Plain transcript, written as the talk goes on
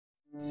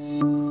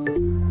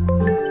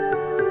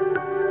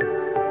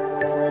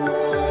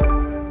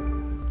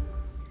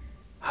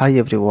Hi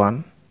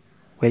everyone,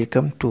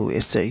 welcome to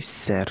SI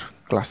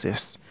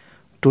classes.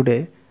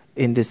 Today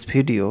in this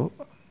video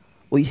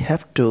we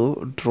have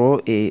to draw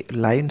a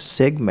line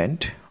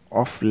segment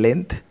of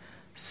length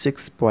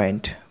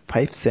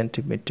 6.5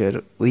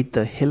 centimeter with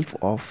the help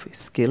of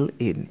scale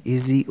in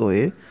easy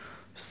way.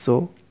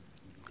 So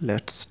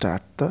let's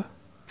start the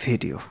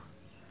video.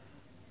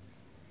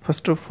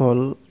 First of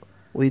all,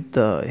 with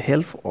the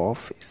help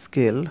of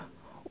scale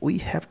we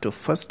have to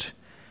first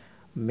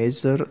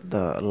measure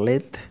the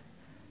length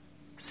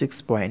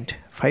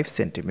 6.5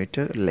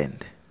 centimeter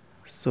length.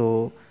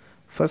 So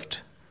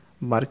first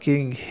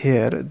marking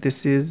here,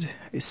 this is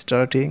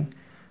starting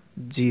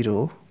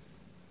 0.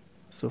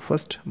 So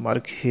first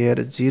mark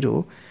here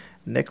 0,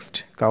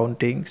 next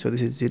counting. So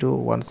this is 0,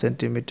 1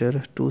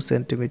 centimeter, 2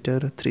 centimeter,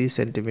 3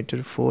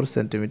 centimeter, 4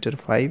 centimeter,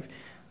 5,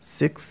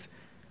 6,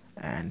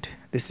 and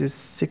this is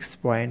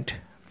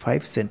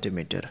 6.5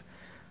 centimeter.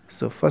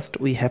 So first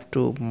we have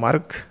to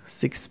mark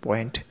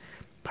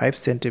 6.5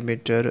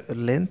 centimeter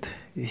length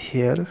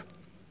here,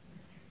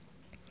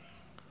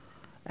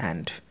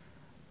 and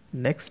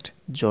next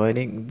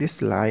joining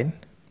this line.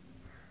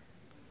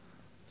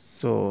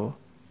 So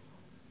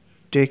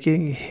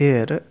taking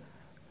here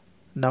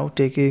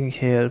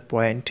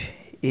point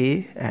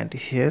A and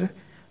here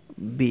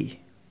B.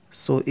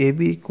 So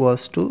AB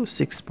equals to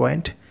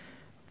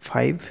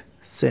 6.5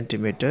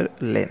 centimeter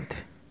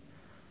length.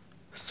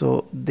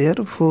 So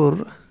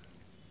therefore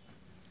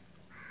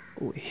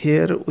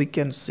here we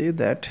can say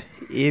that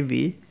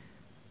AB,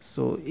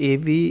 so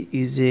AB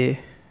is a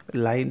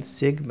line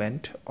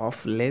segment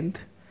of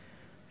length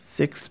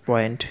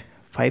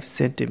 6.5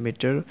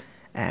 centimeter,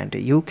 and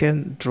you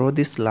can draw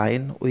this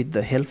line with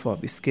the help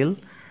of scale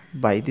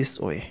by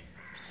this way.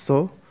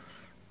 So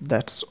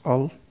that's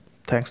all.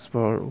 Thanks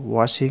for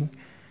watching.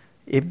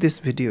 If this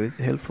video is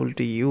helpful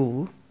to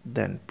you,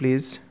 then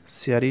please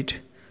share it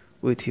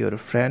with your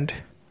friend.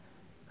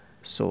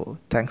 So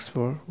thanks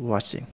for watching.